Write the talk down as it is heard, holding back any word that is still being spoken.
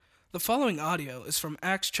The following audio is from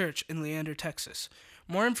Axe Church in Leander, Texas.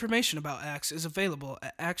 More information about Axe is available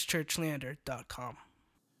at axechurchleander.com.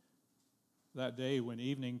 That day when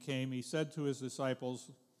evening came, he said to his disciples,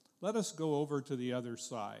 "Let us go over to the other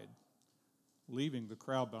side." Leaving the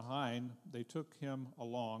crowd behind, they took him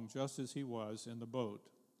along just as he was in the boat.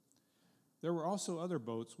 There were also other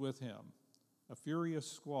boats with him. A furious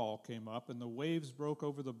squall came up, and the waves broke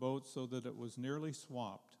over the boat so that it was nearly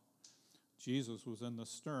swamped. Jesus was in the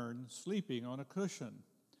stern, sleeping on a cushion.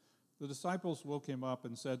 The disciples woke him up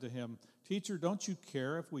and said to him, "Teacher, don't you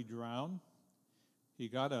care if we drown?" He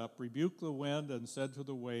got up, rebuked the wind, and said to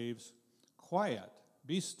the waves, "Quiet,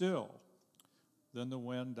 be still." Then the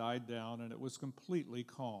wind died down, and it was completely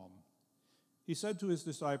calm. He said to his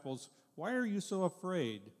disciples, "Why are you so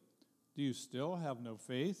afraid? Do you still have no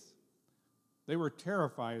faith?" They were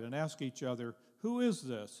terrified and asked each other, "Who is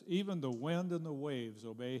this? Even the wind and the waves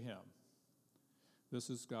obey him." This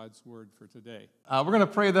is God's word for today. We're going to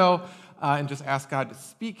pray, though, and just ask God to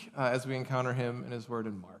speak as we encounter him in his word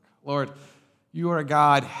in Mark. Lord, you are a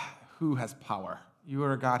God who has power. You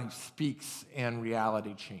are a God who speaks and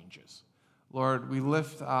reality changes. Lord, we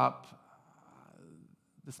lift up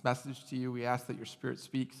this message to you. We ask that your Spirit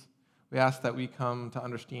speaks. We ask that we come to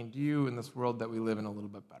understand you in this world that we live in a little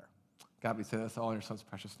bit better. God, we say this all in your Son's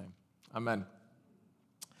precious name. Amen.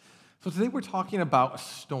 So today we're talking about a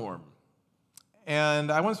storm.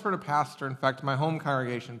 And I once heard a pastor, in fact, my home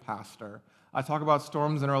congregation pastor, talk about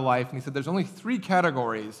storms in our life, and he said there's only 3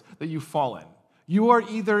 categories that you fall in. You are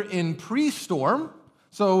either in pre-storm,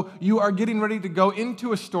 so you are getting ready to go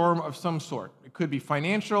into a storm of some sort. It could be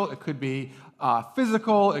financial, it could be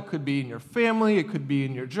physical, it could be in your family, it could be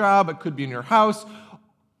in your job, it could be in your house,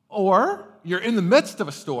 or you're in the midst of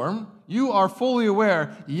a storm. You are fully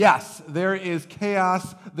aware, yes, there is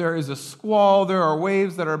chaos, there is a squall, there are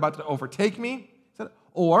waves that are about to overtake me,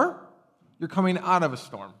 or you're coming out of a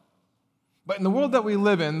storm. But in the world that we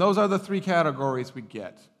live in, those are the 3 categories we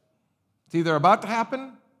get. It's either about to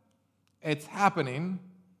happen, it's happening,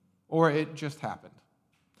 or it just happened.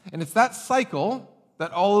 And it's that cycle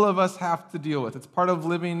that all of us have to deal with. It's part of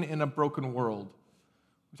living in a broken world.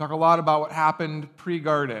 We talk a lot about what happened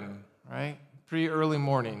pre-garden, right? Pre-early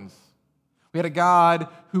mornings. We had a God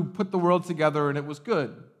who put the world together and it was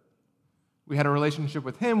good. We had a relationship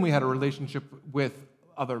with him, we had a relationship with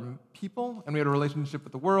other people, and we had a relationship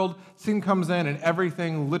with the world. Sin comes in and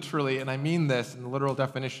everything literally, and I mean this in the literal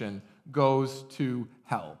definition, goes to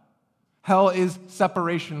hell. Hell is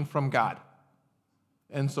separation from God.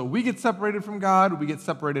 And so we get separated from God, we get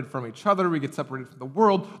separated from each other, we get separated from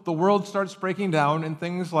the world starts breaking down, and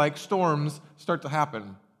things like storms start to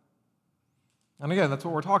happen. And again, that's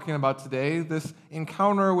what we're talking about today, this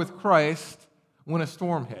encounter with Christ when a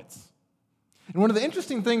storm hits. And one of the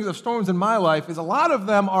interesting things of storms in my life is a lot of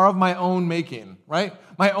them are of my own making, right?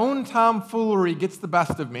 My own tomfoolery gets the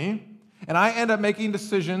best of me, and I end up making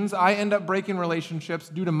decisions, I end up breaking relationships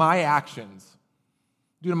due to my actions,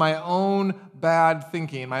 due to my own bad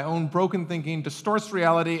thinking, my own broken thinking distorts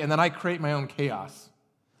reality, and then I create my own chaos.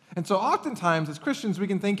 And so oftentimes as Christians, we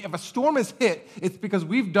can think if a storm is hit, it's because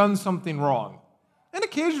we've done something wrong. And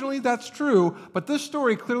occasionally that's true, but this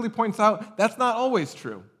story clearly points out that's not always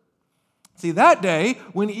true. See, that day,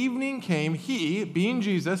 when evening came, he, being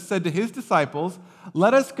Jesus, said to his disciples,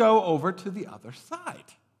 "Let us go over to the other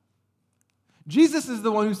side." Jesus is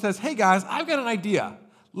the one who says, "Hey guys, I've got an idea.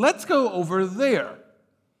 Let's go over there."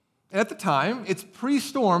 And at the time, it's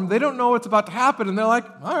pre-storm. They don't know what's about to happen, and they're like,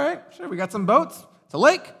 "All right, sure, we got some boats. It's a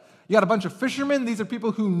lake. You got a bunch of fishermen. These are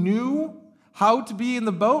people who knew how to be in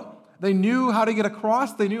the boat. They knew how to get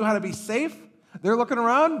across. They knew how to be safe. They're looking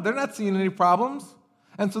around. They're not seeing any problems.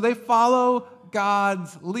 And so they follow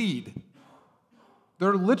God's lead.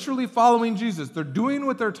 They're literally following Jesus. They're doing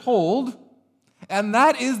what they're told, and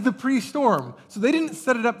that is the pre-storm. So they didn't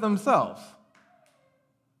set it up themselves.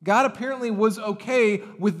 God apparently was okay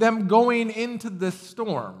with them going into this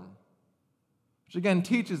storm, which again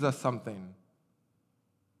teaches us something.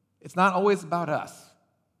 It's not always about us.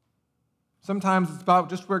 Sometimes it's about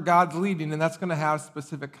just where God's leading, and that's going to have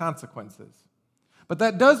specific consequences. But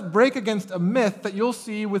that does break against a myth that you'll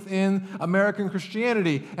see within American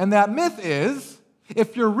Christianity. And that myth is,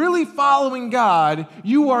 if you're really following God,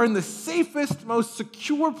 you are in the safest, most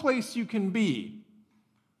secure place you can be.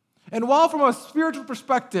 And while from a spiritual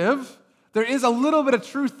perspective, there is a little bit of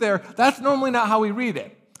truth there, that's normally not how we read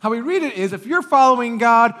it. How we read it is, if you're following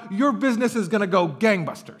God, your business is going to go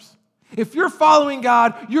gangbusters. If you're following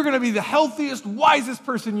God, you're going to be the healthiest, wisest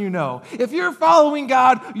person you know. If you're following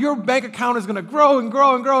God, your bank account is going to grow and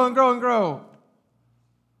grow and grow and grow and grow.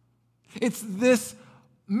 It's this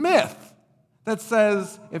myth that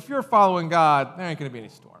says if you're following God, there ain't going to be any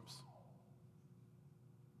storms.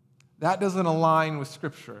 That doesn't align with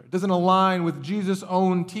Scripture. It doesn't align with Jesus'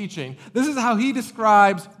 own teaching. This is how he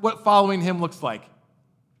describes what following him looks like.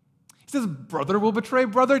 He says, brother will betray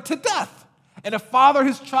brother to death, and a father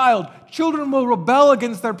his child. Children will rebel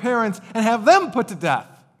against their parents and have them put to death.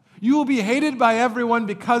 You will be hated by everyone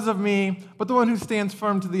because of me, but the one who stands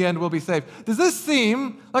firm to the end will be saved. Does this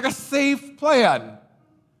seem like a safe plan?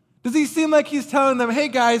 Does he seem like he's telling them, hey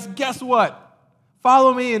guys, guess what?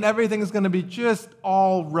 Follow me and everything's going to be just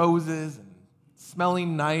all roses and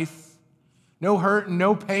smelling nice. No hurt and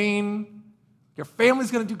no pain. Your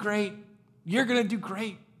family's going to do great. You're going to do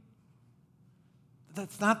great.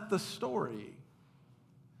 That's not the story.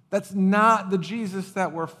 That's not the Jesus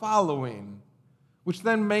that we're following, which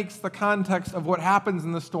then makes the context of what happens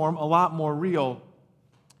in the storm a lot more real.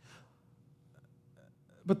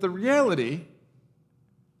 But the reality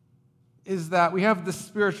is that we have this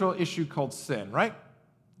spiritual issue called sin, right?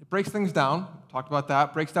 It breaks things down. Talked about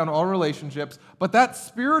that. Breaks down all relationships. But that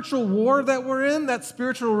spiritual war that we're in, that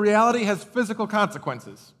spiritual reality has physical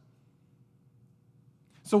consequences.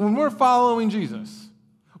 So when we're following Jesus,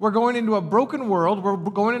 we're going into a broken world. We're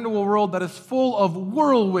going into a world that is full of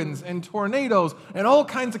whirlwinds and tornadoes and all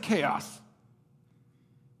kinds of chaos.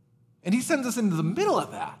 And he sends us into the middle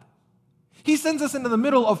of that. He sends us into the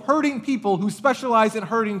middle of hurting people who specialize in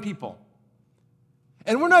hurting people.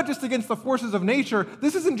 And we're not just against the forces of nature.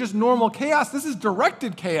 This isn't just normal chaos. This is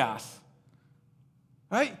directed chaos.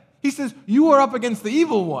 Right? He says, you are up against the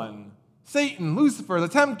evil one. Satan, Lucifer, the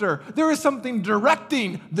tempter. There is something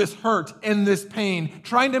directing this hurt and this pain,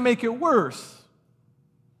 trying to make it worse.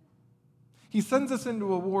 He sends us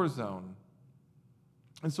into a war zone.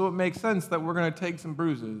 And so it makes sense that we're going to take some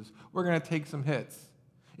bruises. We're going to take some hits.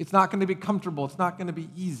 It's not going to be comfortable. It's not going to be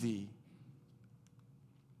easy.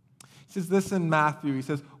 He says this in Matthew. He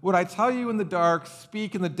says, what I tell you in the dark,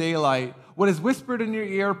 speak in the daylight. What is whispered in your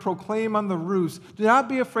ear, proclaim on the roofs. Do not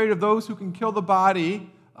be afraid of those who can kill the body,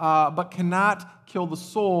 but cannot kill the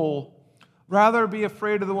soul. Rather, be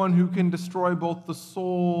afraid of the one who can destroy both the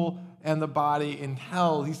soul and the body in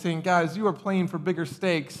hell. He's saying, guys, you are playing for bigger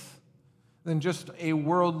stakes than just a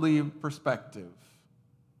worldly perspective.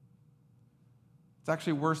 It's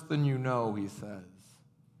actually worse than you know, he says.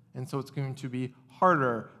 And so it's going to be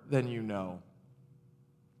harder than you know.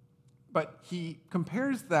 But he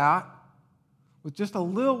compares that with just a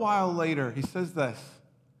little while later. He says this.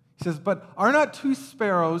 He says, but are not 2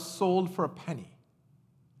 sparrows sold for a penny?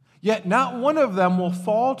 Yet not one of them will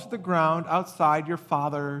fall to the ground outside your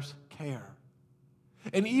Father's care.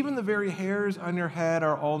 And even the very hairs on your head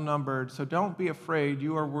are all numbered, so don't be afraid.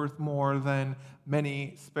 You are worth more than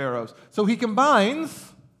many sparrows. So he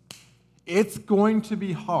combines, it's going to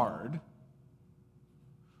be hard,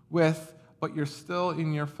 with, but you're still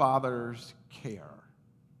in your Father's care.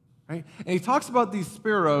 Right? And he talks about these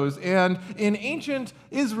sparrows, and in ancient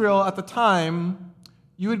Israel at the time,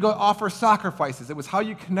 you would go offer sacrifices. It was how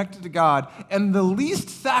you connected to God. And the least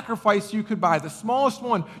sacrifice you could buy, the smallest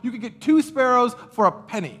one, you could get 2 sparrows for a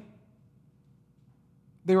penny.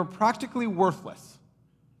 They were practically worthless.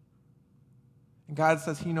 And God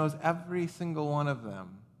says he knows every single one of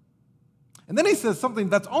them. And then he says something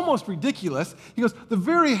that's almost ridiculous. He goes, the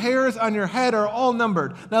very hairs on your head are all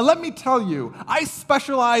numbered. Now let me tell you, I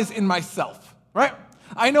specialize in myself, right?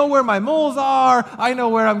 I know where my moles are. I know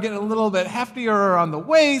where I'm getting a little bit heftier on the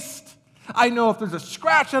waist. I know if there's a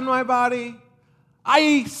scratch on my body.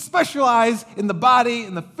 I specialize in the body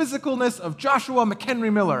and the physicalness of Joshua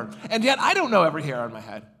McHenry Miller. And yet I don't know every hair on my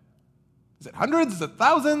head. Is it hundreds? Is it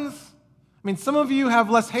thousands? I mean, some of you have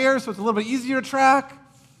less hair, so it's a little bit easier to track.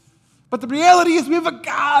 But the reality is we have a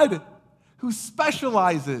God who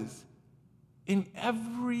specializes in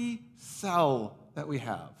every cell that we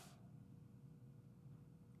have.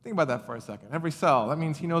 Think about that for a second. Every cell, that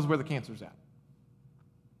means he knows where the cancer's at.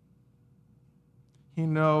 He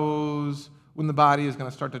knows when the body is going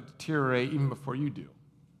to start to deteriorate even before you do.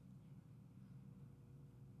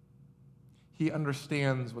 He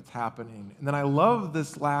understands what's happening. And then I love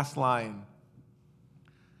this last line,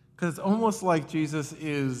 because it's almost like Jesus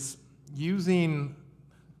is using,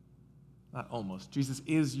 not almost, Jesus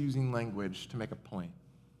is using language to make a point.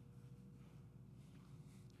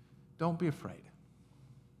 Don't be afraid.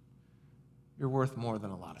 You're worth more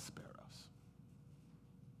than a lot of sparrows.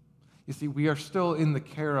 You see, we are still in the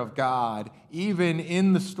care of God, even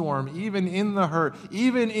in the storm, even in the hurt,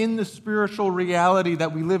 even in the spiritual reality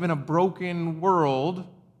that we live in a broken world.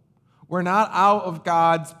 We're not out of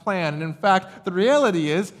God's plan. And in fact, the reality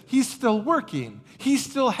is he's still working. He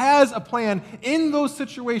still has a plan in those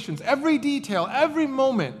situations. Every detail, every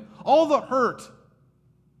moment, all the hurt,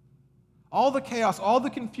 all the chaos, all the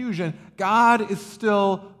confusion, God is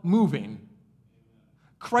still moving.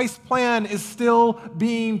 Christ's plan is still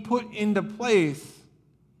being put into place.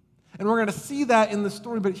 And we're going to see that in the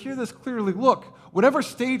story, but hear this clearly. Look, whatever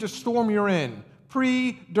stage of storm you're in,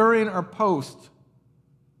 pre, during, or post,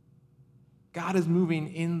 God is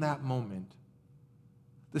moving in that moment.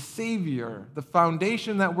 The Savior, the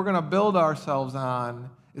foundation that we're going to build ourselves on,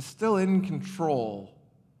 is still in control.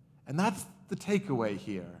 And that's the takeaway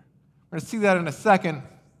here. We're going to see that in a second.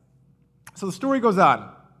 So the story goes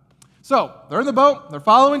on. So they're in the boat. They're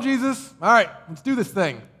following Jesus. All right, let's do this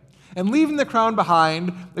thing. And leaving the crowd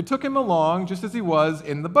behind, they took him along just as he was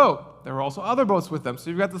in the boat. There were also other boats with them. So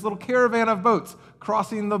you've got this little caravan of boats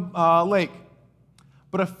crossing the lake.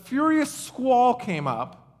 But a furious squall came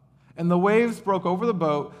up, and the waves broke over the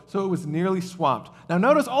boat, so it was nearly swamped. Now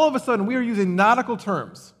notice all of a sudden we are using nautical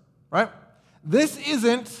terms, right? This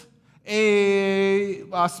isn't a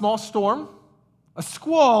small storm. A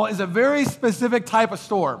squall is a very specific type of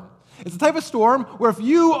storm. It's a type of storm where if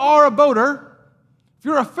you are a boater, if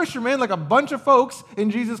you're a fisherman, like a bunch of folks in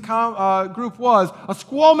Jesus' group was, a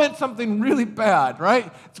squall meant something really bad,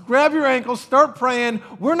 right? It's grab your ankles, start praying.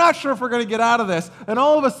 We're not sure if we're going to get out of this. And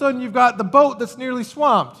all of a sudden, you've got the boat that's nearly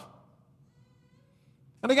swamped.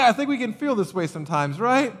 And again, I think we can feel this way sometimes,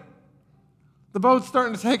 right? The boat's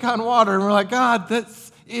starting to take on water, and we're like, God,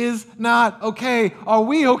 this is not okay. Are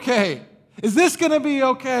we okay? Is this going to be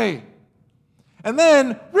okay? And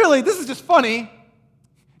then, really, this is just funny.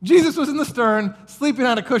 Jesus was in the stern, sleeping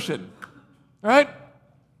on a cushion, right?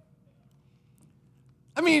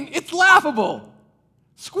 I mean, it's laughable.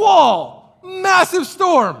 Squall, massive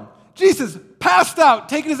storm. Jesus passed out,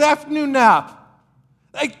 taking his afternoon nap.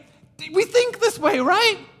 Like, we think this way,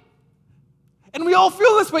 right? And we all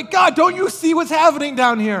feel this way. God, don't you see what's happening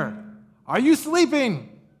down here? Are you sleeping?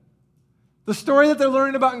 The story that they're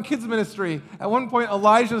learning about in kids' ministry, at one point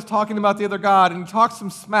Elijah is talking about the other God, and he talks some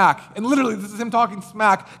smack. And literally, this is him talking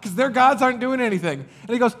smack, because their gods aren't doing anything. And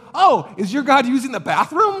he goes, oh, is your God using the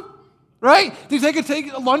bathroom? Right? Did you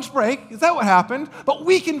take a lunch break? Is that what happened? But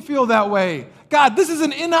we can feel that way. God, this is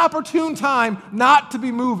an inopportune time not to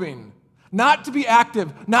be moving, not to be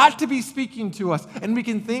active, not to be speaking to us. And we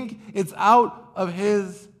can think it's out of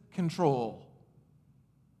his control.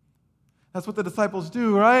 That's what the disciples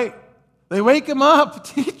do, right? They wake him up,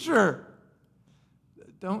 teacher.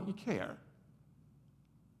 Don't you care?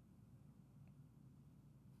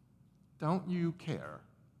 Don't you care?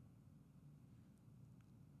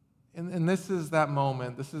 And this is that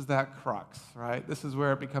moment, this is that crux, right? This is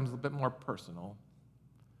where it becomes a bit more personal,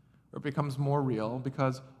 where it becomes more real,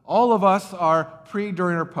 because all of us are pre,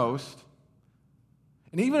 during, or post.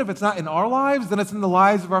 And even if it's not in our lives, then it's in the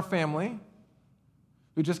lives of our family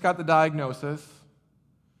who just got the diagnosis,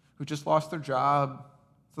 who just lost their job.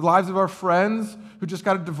 It's the lives of our friends who just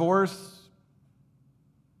got a divorce.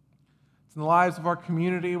 It's in the lives of our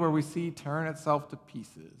community where we see tearing itself to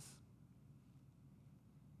pieces.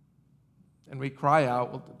 And we cry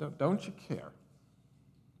out, well, don't you care?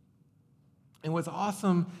 And what's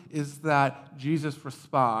awesome is that Jesus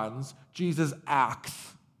responds, Jesus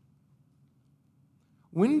acts.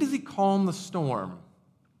 When does he calm the storm?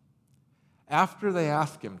 After they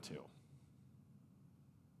ask him to.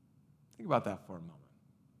 Think about that for a moment.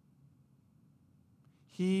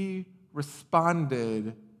 He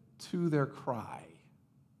responded to their cry.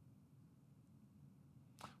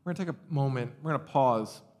 We're going to take a moment. We're going to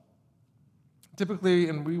pause. Typically,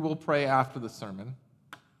 and we will pray after the sermon,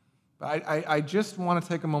 but I just want to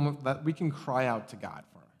take a moment that we can cry out to God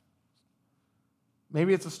for.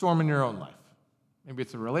 Maybe it's a storm in your own life. Maybe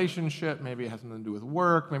it's a relationship. Maybe it has something to do with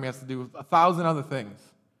work. Maybe it has to do with 1,000 other things.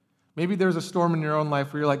 Maybe there's a storm in your own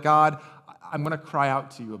life where you're like, God, I'm going to cry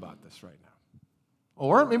out to you about this right now.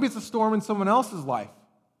 Or maybe it's a storm in someone else's life,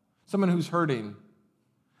 someone who's hurting.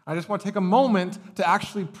 I just want to take a moment to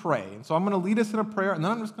actually pray. And so I'm going to lead us in a prayer, and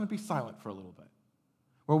then I'm just going to be silent for a little bit,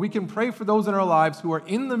 where we can pray for those in our lives who are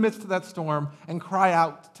in the midst of that storm and cry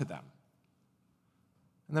out to them.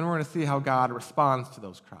 And then we're going to see how God responds to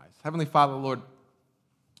those cries. Heavenly Father, Lord,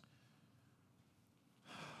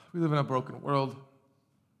 we live in a broken world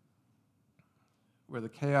where the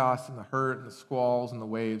chaos and the hurt and the squalls and the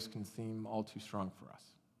waves can seem all too strong for us.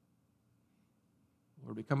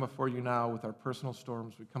 Lord, we come before you now with our personal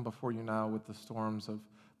storms. We come before you now with the storms of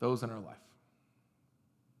those in our life.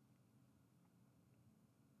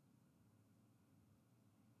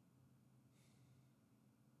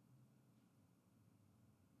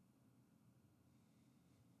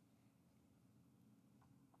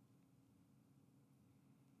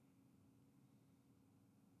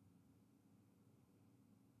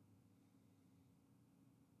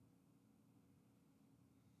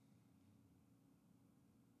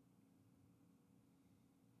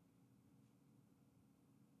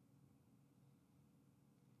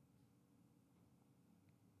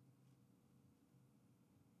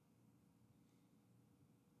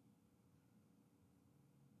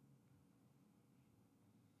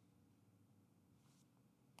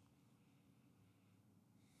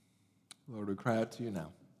 Lord, we cry out to you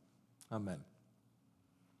now. Amen.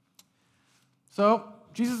 So,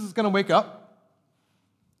 Jesus is going to wake up.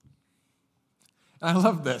 And I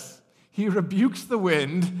love this. He rebukes the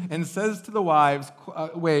wind and says to the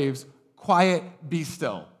waves, quiet, be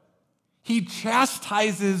still. He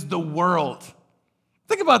chastises the world.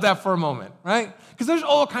 Think about that for a moment, right? Because there's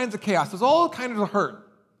all kinds of chaos. There's all kinds of hurt.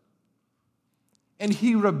 And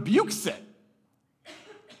he rebukes it.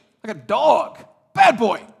 Like a dog. Bad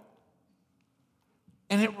boy.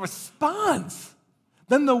 And it responds.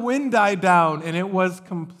 Then the wind died down, and it was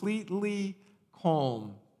completely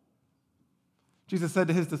calm. Jesus said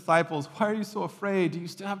to his disciples, why are you so afraid? Do you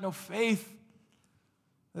still have no faith?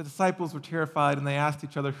 The disciples were terrified, and they asked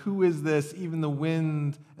each other, who is this? Even the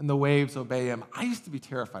wind and the waves obey him. I used to be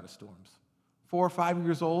terrified of storms. 4 or 5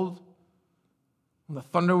 years old, when the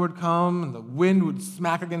thunder would come, and the wind would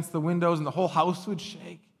smack against the windows, and the whole house would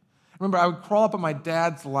shake. Remember, I would crawl up on my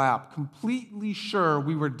dad's lap, completely sure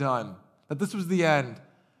we were done, that this was the end.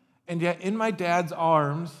 And yet, in my dad's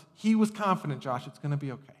arms, he was confident, Josh, it's going to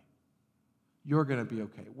be okay. You're going to be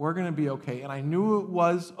okay. We're going to be okay. And I knew it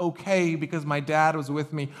was okay because my dad was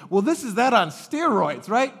with me. Well, this is that on steroids,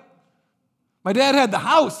 right? My dad had the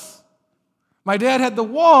house. My dad had the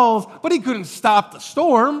walls, but he couldn't stop the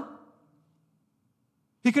storm.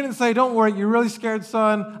 He couldn't say, don't worry, you're really scared,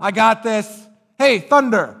 son. I got this. Hey,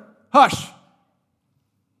 thunder, hush.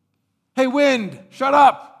 Hey, wind, shut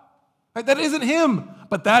up. Right? That isn't him,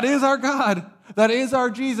 but that is our God. That is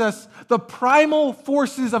our Jesus. The primal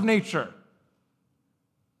forces of nature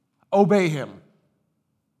obey him.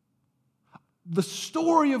 The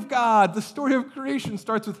story of God, the story of creation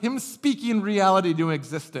starts with him speaking reality to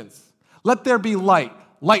existence. Let there be light.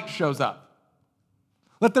 Light shows up.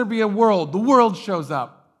 Let there be a world. The world shows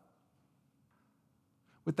up.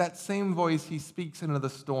 With that same voice, he speaks into the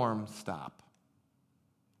storm. Stop.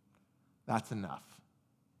 That's enough.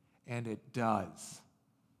 And it does.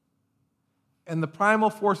 And the primal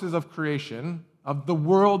forces of creation, of the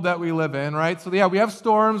world that we live in, right? So yeah, we have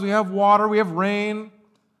storms, we have water, we have rain.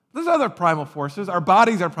 There's other primal forces. Our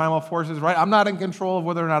bodies are primal forces, right? I'm not in control of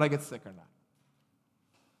whether or not I get sick or not.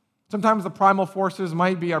 Sometimes the primal forces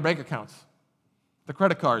might be our bank accounts, the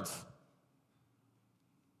credit cards,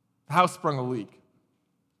 the house sprung a leak,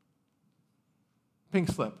 pink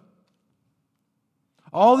slip.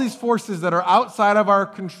 All these forces that are outside of our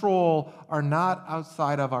control are not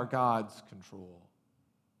outside of our God's control.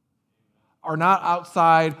 Are not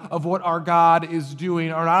outside of what our God is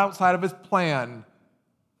doing, are not outside of his plan,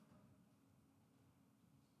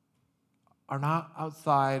 are not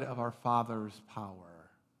outside of our Father's power.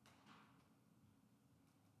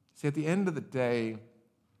 See, at the end of the day,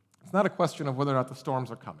 it's not a question of whether or not the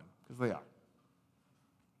storms are coming, because they are.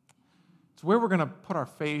 It's where we're going to put our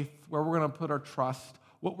faith, where we're going to put our trust,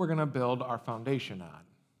 what we're going to build our foundation on.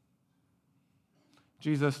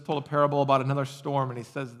 Jesus told a parable about another storm, and he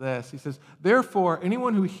says this. He says, therefore,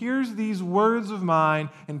 anyone who hears these words of mine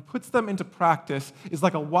and puts them into practice is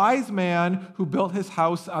like a wise man who built his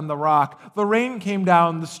house on the rock. The rain came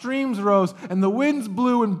down, the streams rose, and the winds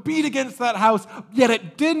blew and beat against that house, yet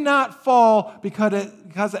it did not fall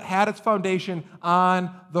because it had its foundation on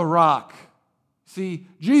the rock. See,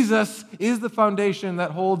 Jesus is the foundation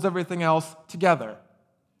that holds everything else together.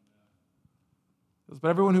 But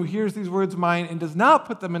everyone who hears these words of mine and does not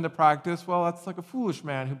put them into practice, well, that's like a foolish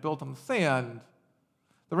man who built on the sand.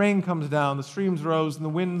 The rain comes down, the streams rose, and the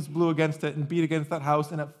winds blew against it and beat against that house,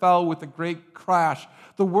 and it fell with a great crash.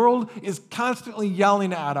 The world is constantly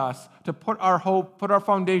yelling at us to put our hope, put our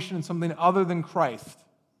foundation in something other than Christ.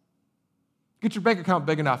 Get your bank account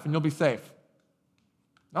big enough and you'll be safe.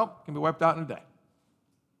 Nope, it can be wiped out in a day.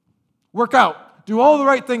 Work out. Do all the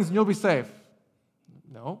right things and you'll be safe.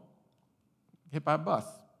 No. Hit by a bus,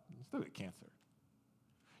 you still get cancer.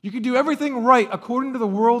 You can do everything right according to the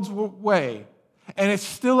world's way, and it's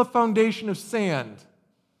still a foundation of sand.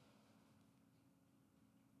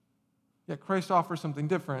 Yet Christ offers something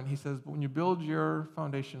different. He says, but when you build your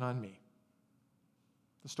foundation on me,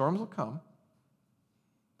 the storms will come,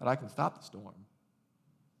 but I can stop the storm.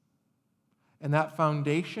 And that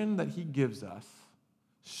foundation that he gives us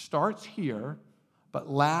starts here, but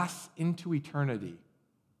lasts into eternity.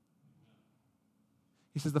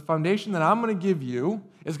 He says, the foundation that I'm going to give you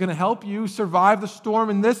is going to help you survive the storm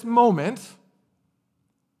in this moment,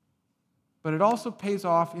 but it also pays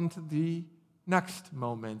off into the next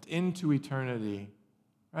moment, into eternity,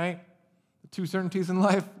 right? The two certainties in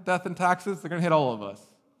life, death and taxes, they're going to hit all of us.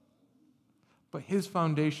 But his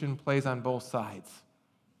foundation plays on both sides.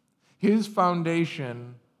 His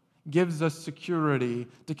foundation gives us security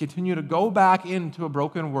to continue to go back into a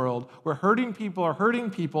broken world where hurting people are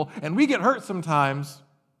hurting people, and we get hurt sometimes.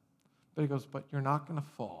 But he goes, but you're not going to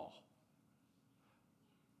fall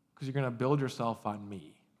because you're going to build yourself on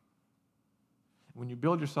me. When you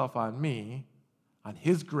build yourself on me, on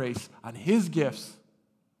his grace, on his gifts,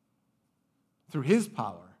 through his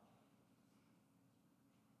power,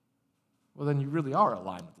 well, then you really are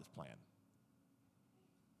aligned with his plan.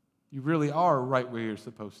 You really are right where you're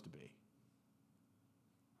supposed to be.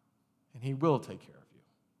 And he will take care of you.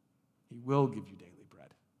 He will give you daily bread,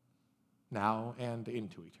 now and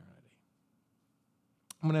into eternity.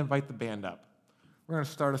 I'm going to invite the band up. We're going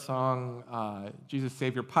to start a song, Jesus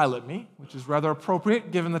Savior Pilot Me, which is rather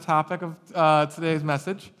appropriate given the topic of today's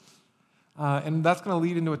message. And that's going to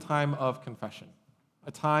lead into a time of confession,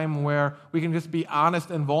 a time where we can just be honest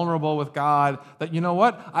and vulnerable with God that, you know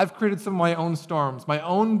what, I've created some of my own storms. My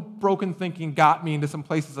own broken thinking got me into some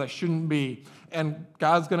places I shouldn't be. And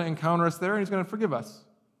God's going to encounter us there, and he's going to forgive us.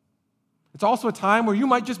 It's also a time where you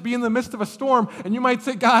might just be in the midst of a storm, and you might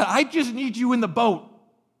say, God, I just need you in the boat.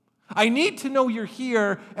 I need to know you're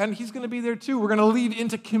here, and he's going to be there too. We're going to lead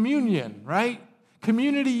into communion, right?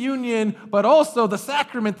 Community union, but also the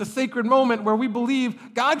sacrament, the sacred moment where we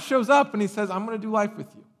believe God shows up and he says, I'm going to do life with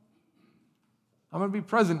you. I'm going to be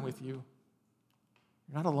present with you.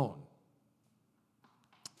 You're not alone.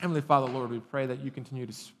 Heavenly Father, Lord, we pray that you continue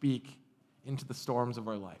to speak into the storms of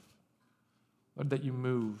our life. Lord, that you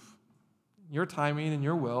move in your timing and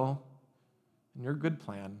your will and your good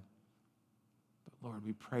plan. Lord,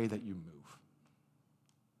 we pray that you move.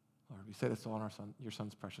 Lord, we say this all in your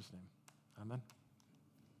Son's precious name. Amen.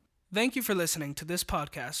 Thank you for listening to this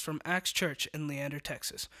podcast from Acts Church in Leander,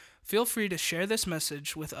 Texas. Feel free to share this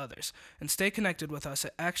message with others and stay connected with us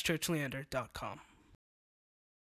at actschurchleander.com.